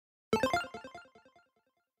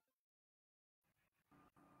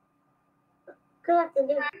Good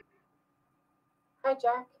afternoon. Hi,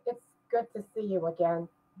 Jack. It's good to see you again.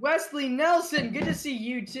 Wesley Nelson, good to see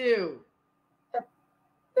you too.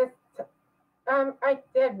 This, I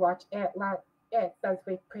did watch it since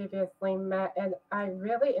we previously met, and I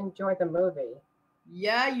really enjoyed the movie.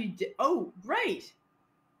 Yeah, you did. Oh, great.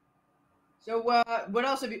 So, what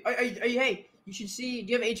else have you? Are you? Hey, you should see.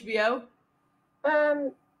 Do you have HBO?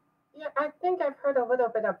 Yeah, I think I've heard a little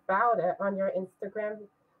bit about it on your Instagram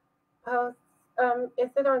posts. Is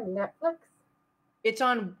it on Netflix? It's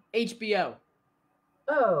on HBO.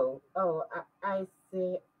 I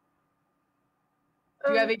see.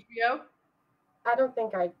 Do you have HBO? I don't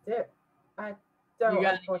think I do. I don't,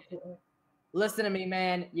 unfortunately. Listen to me,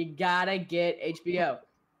 man. You gotta get HBO.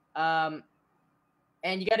 And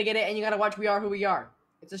you gotta get it, and you gotta watch We Are Who We Are.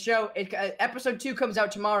 It's a show. Episode 2 comes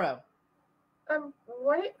out tomorrow.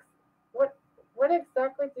 What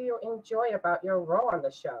exactly do you enjoy about your role on the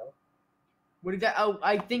show?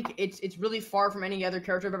 I think it's really far from any other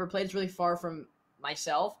character I've ever played. It's really far from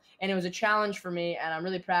myself, and it was a challenge for me, and I'm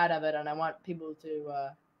really proud of it, and I want people to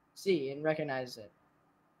see and recognize it.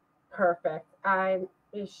 Perfect. I'll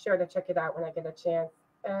be sure to check it out when I get a chance.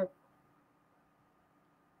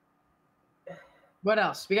 What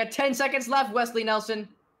else? We got 10 seconds left, Wesley Nelson.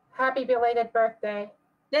 Happy belated birthday.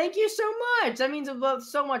 Thank you so much. That means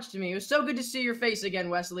so much to me. It was so good to see your face again,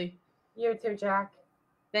 Wesley. You too, Jack.